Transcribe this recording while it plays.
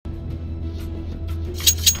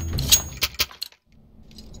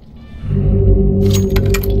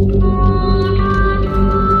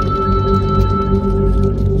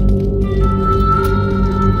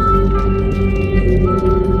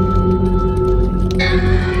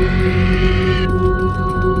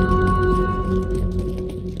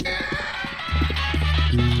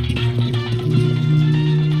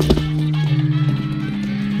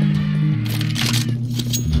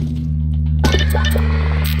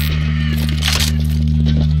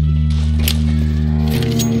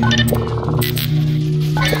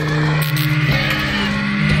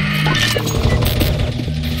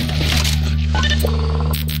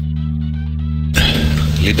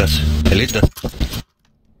Later.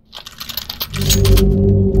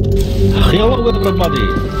 Hello everybody!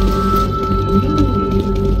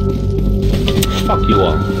 Fuck you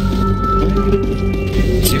all.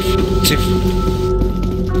 Chief.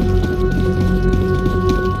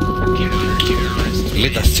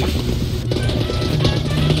 Let us, Chief.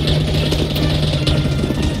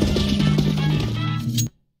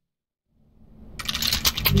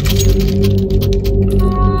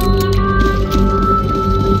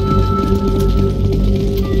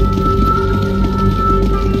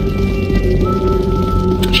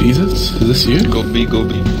 Jesus? Is this you? Go B.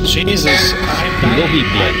 Jesus,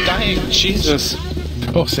 I'm dying, Jesus.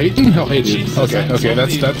 Oh, Satan? Oh, hey, dude. Jesus, Okay, I'm okay,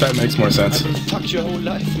 zombie. that makes more sense. I've been fucked your whole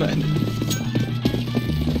life, man.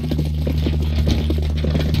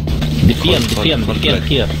 Defend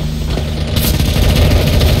here.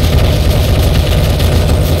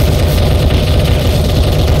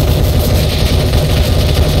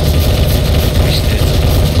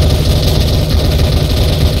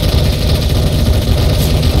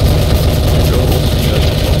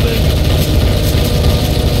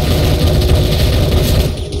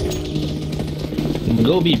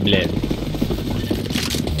 Go be bled.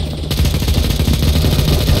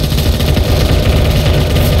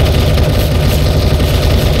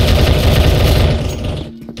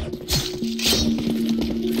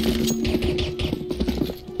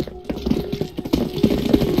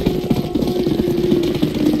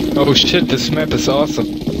 Oh shit, this map is awesome.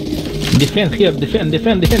 Defend here, defend.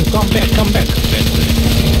 Come back.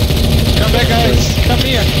 Come back, guys. Come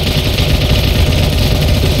here.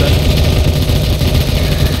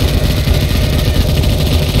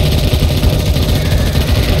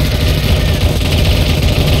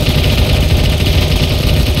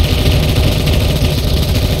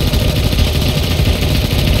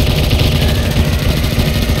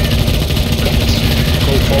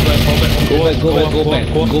 Go back.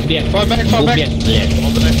 Fall back.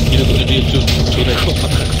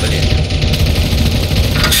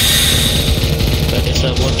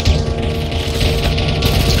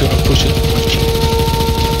 Let's go, push it.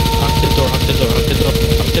 Hack the door.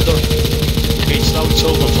 Okay, now it's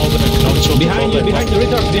over, fall back. Behind you,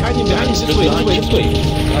 Richard. Behind you. This way.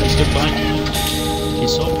 Guys, look behind.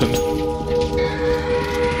 He's open.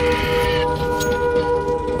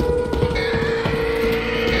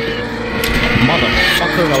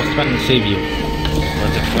 Motherfucker, I was trying to save you.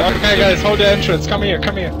 Okay, guys, hold the entrance. Come here. We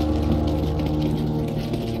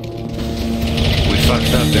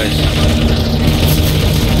fucked up, guys.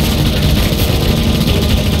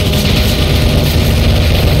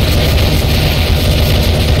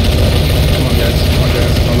 Come on, guys.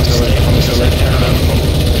 Almost LA. Turn around.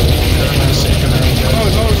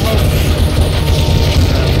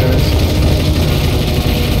 Guys.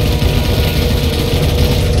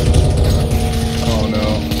 Oh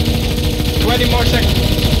no. 20 more seconds.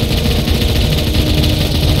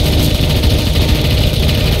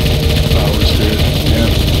 Oh, we're screwed. Yeah.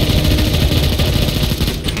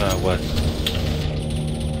 Nah, what?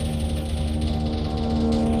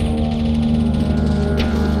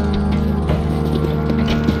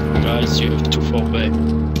 Guys, you have to fall back.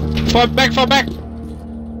 Fall back!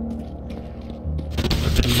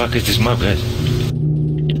 What the fuck is this map, guys?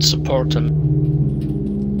 It's a portal.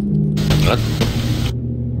 What?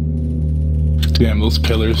 Damn, those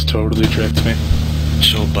pillars totally tricked me.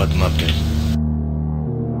 So bad map, guys.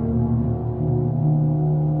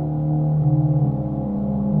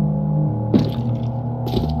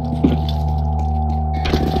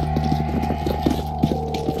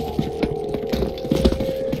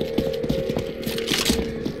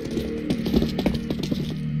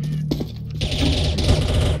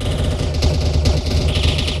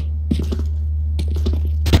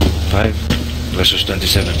 Five versus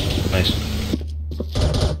 27. Nice.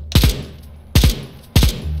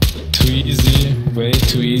 Too easy, way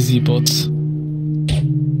too easy, bots.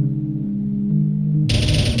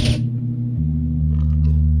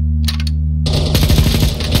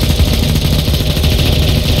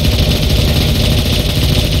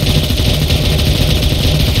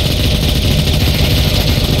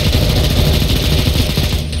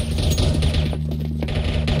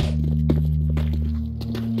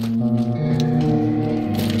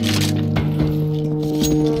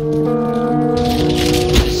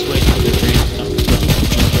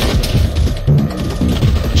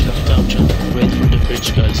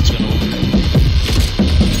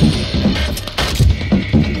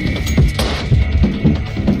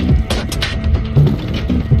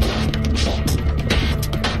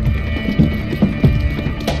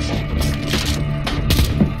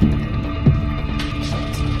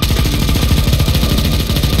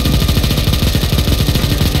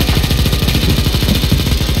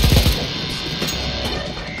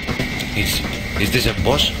 Is this a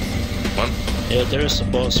boss? One? Yeah, there is a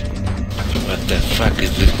boss. What the fuck is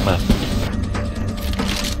this map?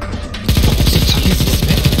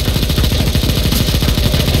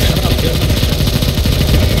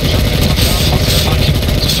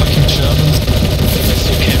 Fucking Germans.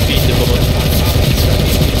 You can't beat the bot.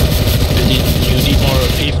 You need more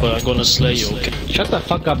people, I'm gonna slay you, okay? Shut the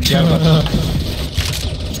fuck up, German.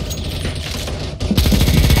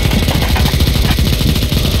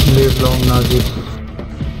 Live long, Nazi.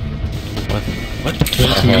 What the Way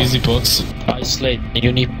fuck? too easy, bots. I slayed.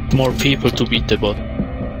 You need more people to beat the bot.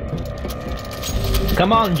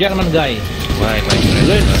 Come on, German guy. Why, my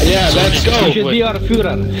friend? Yeah, let's go. You should be our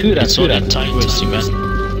Führer. It's only time wasting, man.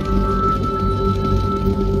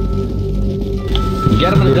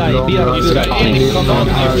 German guy, be our Führer. Come on,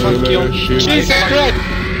 fuck you. Jesus Christ!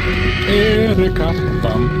 Erika,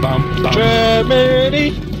 bam, bam, bam.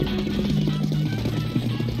 Germany!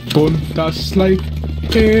 Und das Leid,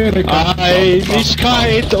 Erika.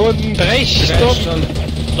 Einigkeit und Recht und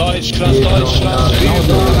Deutschland, Deutschland.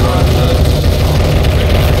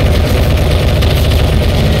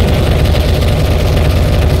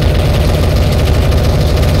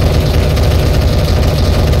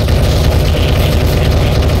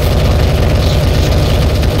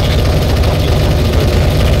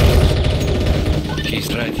 He's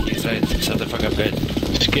right. Shut the fuck up, guys.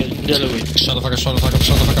 Delaware. Shut the fuck up, shut the fuck up,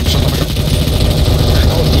 shut the fuck up, shut the fuck up.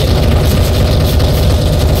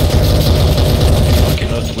 We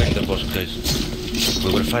cannot win the boss, guys. We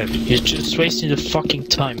will fight. You're just wasting the fucking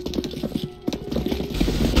time.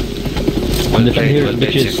 Well Defend played, here, well played,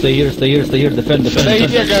 bitches. Jim. Stay here, defend. Stay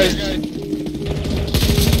here, guys.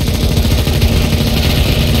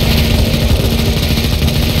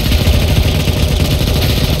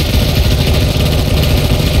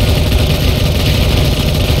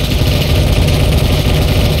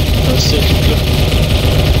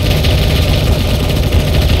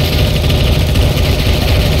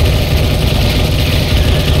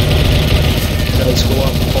 Let's go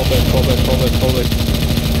up. Forward.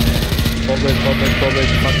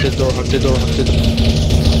 Hack the door. Let's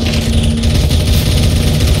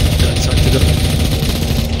hack the door.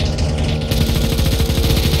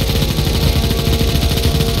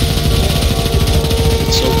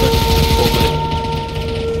 It's open. Forward.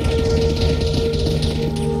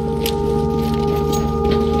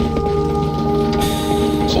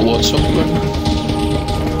 So what's open?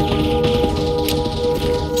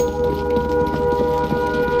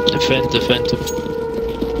 Defend.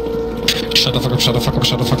 Shut the fuck up, shut the fuck up,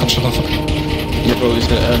 shut the fuck up, shut the fuck up. Yeah, bro, he's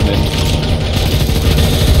gonna end it.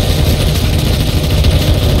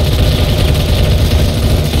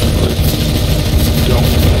 Don't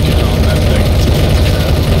get on that thing.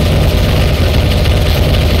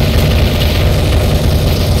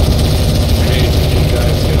 Hey, you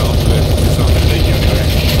guys get off of it. It's not gonna take you anywhere.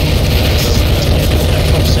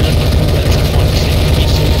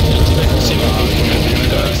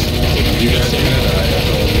 You guys are gonna die.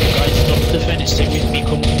 Guys, stop defending, stay with me,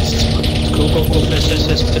 communists. Go, let's stay.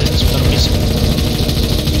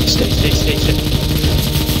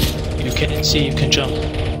 You can see, you can jump.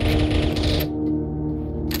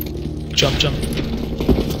 Jump.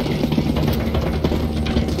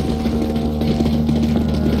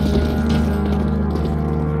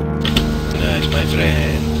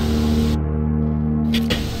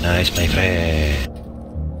 Nice, my friend.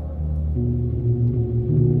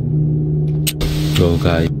 Go,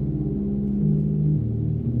 guy.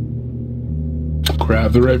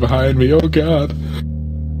 Crap, they're right behind me. Oh god.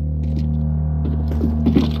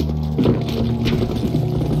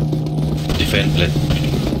 Defend, left.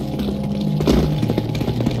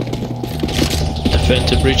 Defend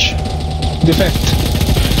the bridge. Defend.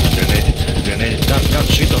 Grenade. Come,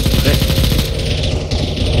 shoot on. Left.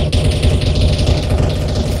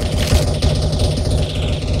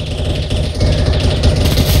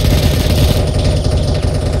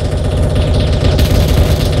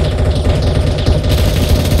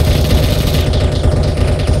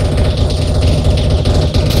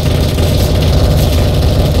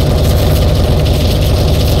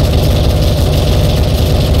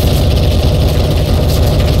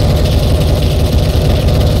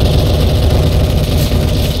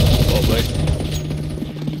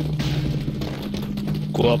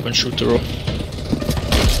 Go up and shoot the rope.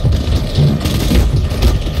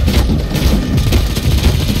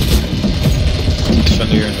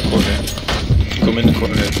 Defender here in the corner. Come in the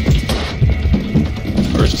corner.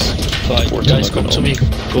 First. Fine, guys, come to me.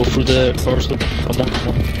 Go through the first loop. Come on.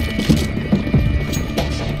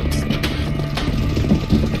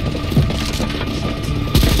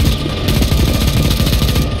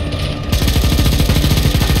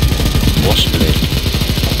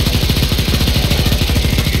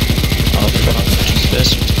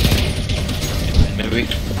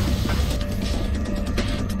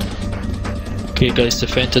 Okay, guys,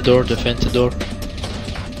 defend the door, defend the door.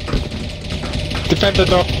 Defend the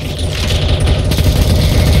door.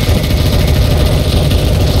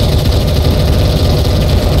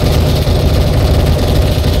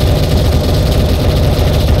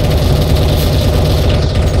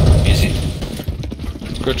 Easy.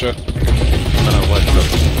 Good job. White block.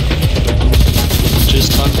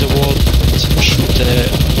 Just hug the wall, shoot the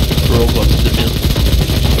robot in the middle.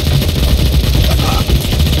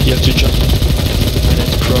 You have to jump.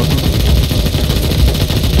 Let's crawl.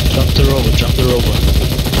 Jump the robot, jump the robot.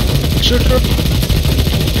 Shoot her.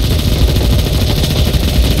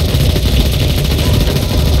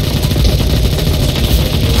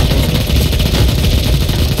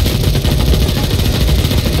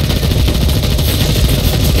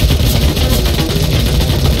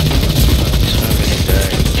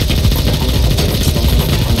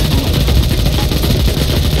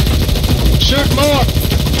 Shoot more!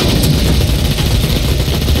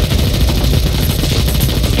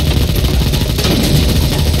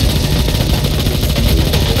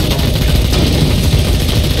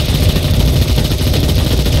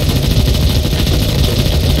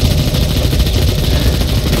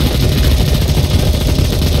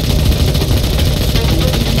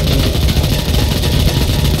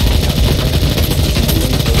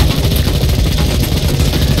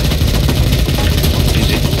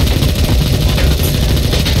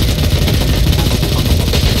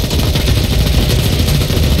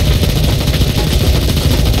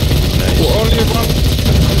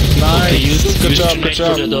 Good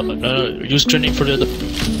job. For the door. No, use grenade for the door.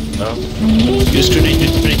 No? Use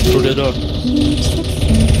grenade for the door.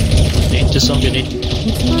 Need the song grenade.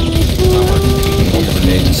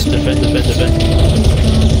 Defend.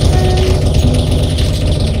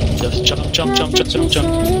 Just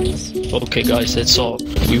jump. Okay, guys, that's all.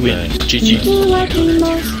 We win. GG. Do what we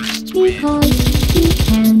must because we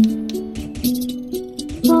can.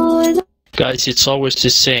 For the Guys, it's always the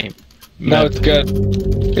same. Now it's good.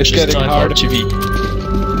 It's Just getting type harder. RTV.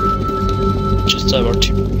 Just type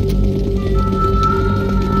RTV.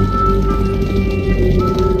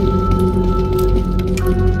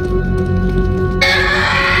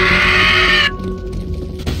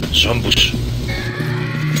 Zombies.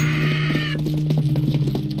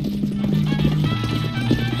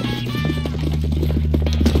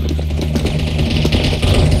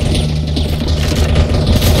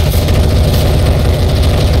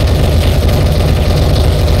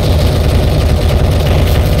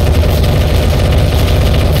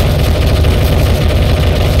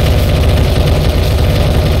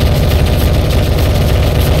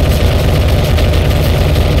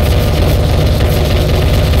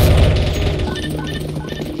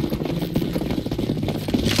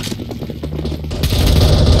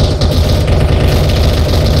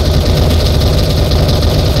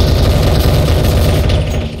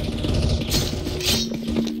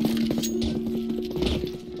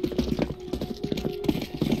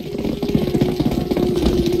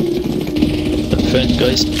 Defend,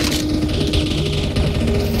 guys.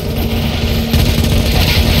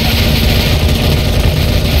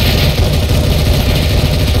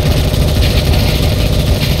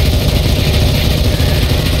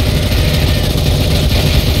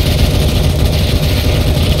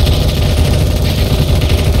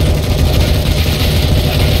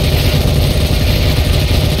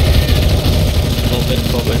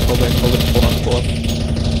 Fall back.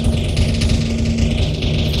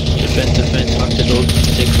 Defend, hug the door,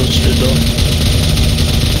 stay close to the door.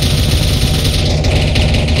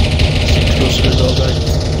 Stay close to the door, guys.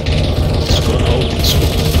 It's gonna open soon.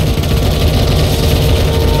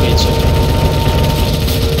 Okay, it's open.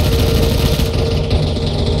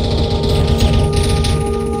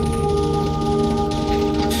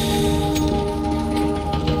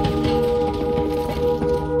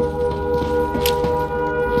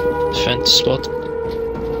 Defend the spot.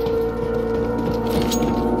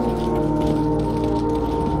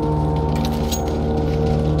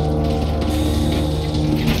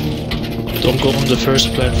 Don't go on the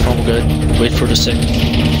first platform, guys. Wait for the second.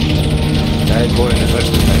 I go in the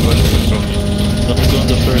first. Don't go on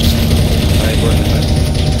the first. I go in the first.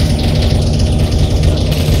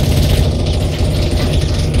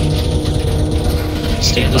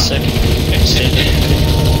 Stay in the second. Okay, stay in the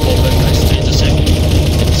fall back, guys. Stay in the second.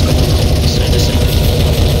 Let's go. Stay in the second.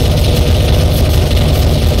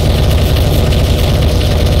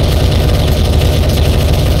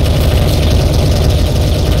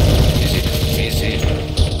 Easy.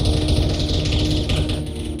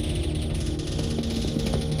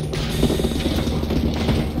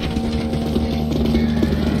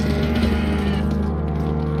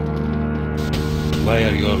 Why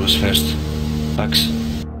are you always first? Max.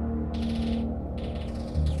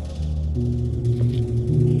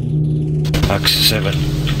 Max 7.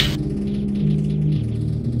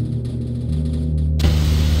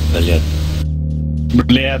 Brilliant.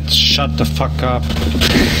 Bled, shut the fuck up.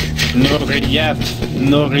 No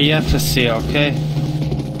relief is here, okay?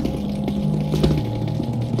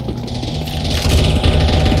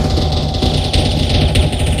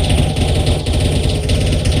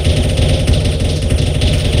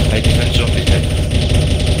 I defend zombie head.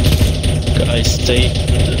 Guys, stay.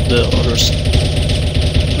 The others.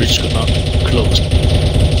 Bridge gonna close.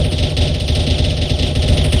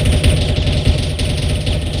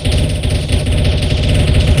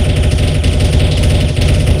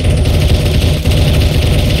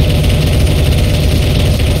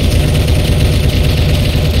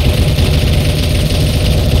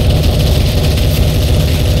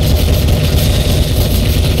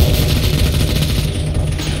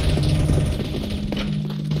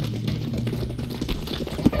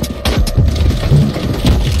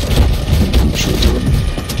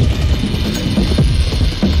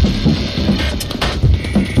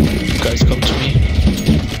 Guys, come to me.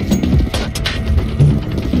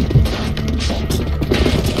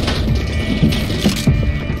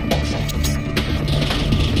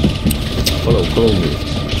 Follow me.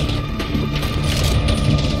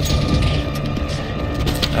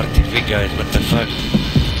 RTV guys, what the fuck?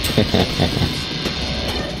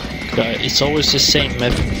 Guys, it's always the same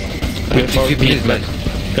map. We have RTV our please, map.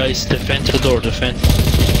 man. Guys, defend the door, defend.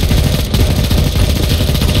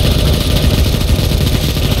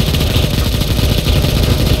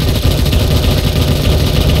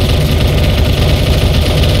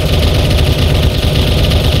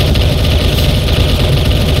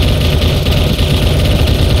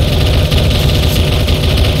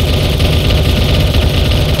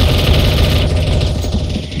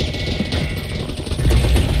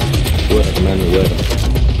 Where, man, where?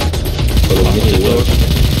 Follow me, where?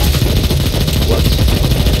 What?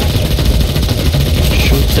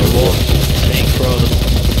 Shoot the wall. Staying proud.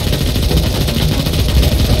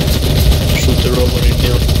 Shoot the robot in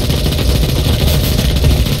there.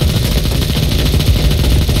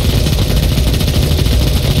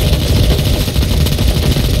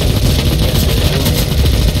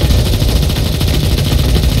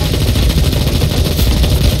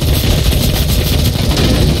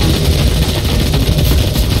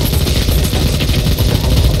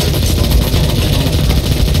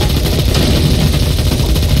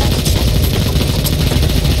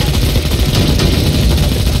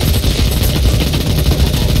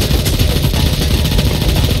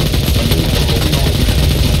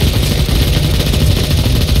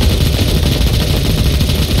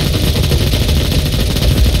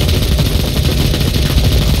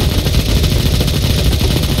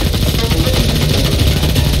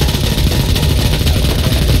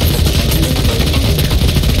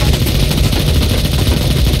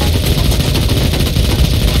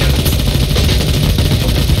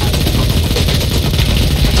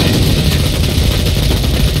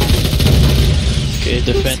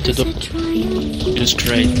 Defend the door. It's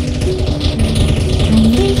great.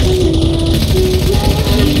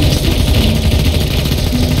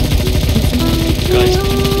 Guys,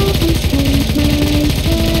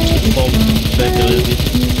 fall back a little bit.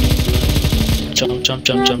 Jump.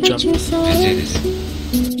 This.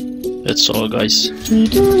 That's all, guys. We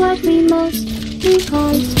do what we must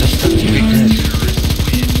because Just RTV guys.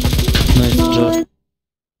 Nice job.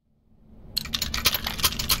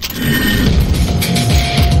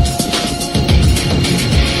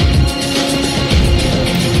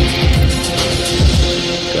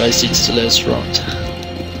 Guys, it's the last round.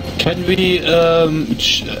 Can we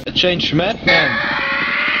change map, man?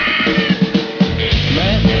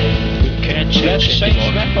 Man, Can't let's change change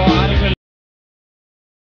anymore. map or I will.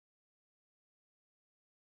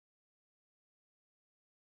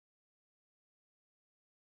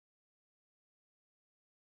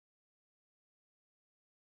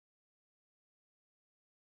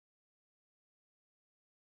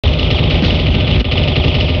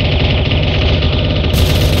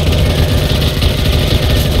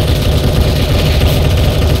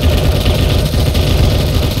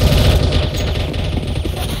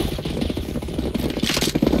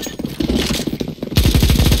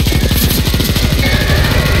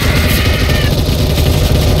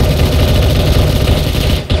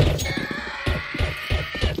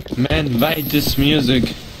 Man, why this music?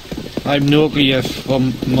 I'm Nuriev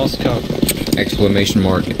from Moscow. Exclamation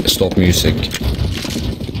mark, stop music.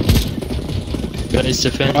 Guys,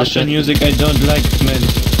 defend, Russian defend. music I don't like, man.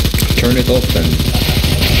 Turn it off then.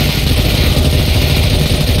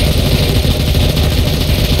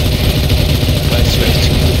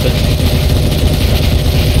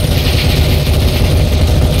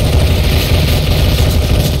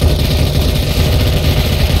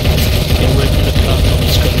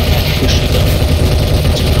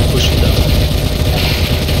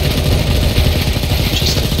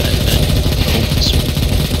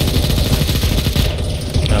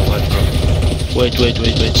 wait,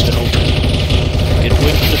 it's gonna open. Get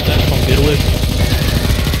away from the platform, get away.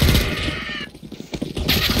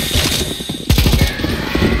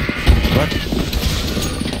 What?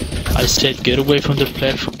 I said get away from the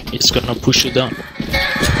platform, it's gonna push you down.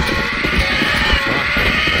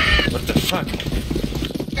 What the fuck?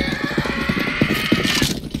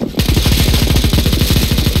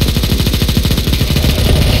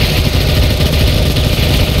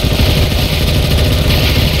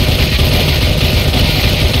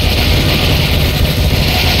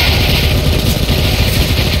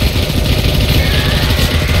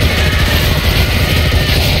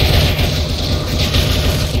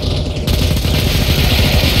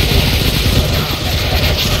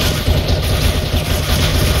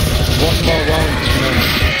 One more round, man.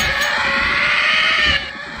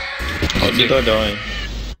 Still dying.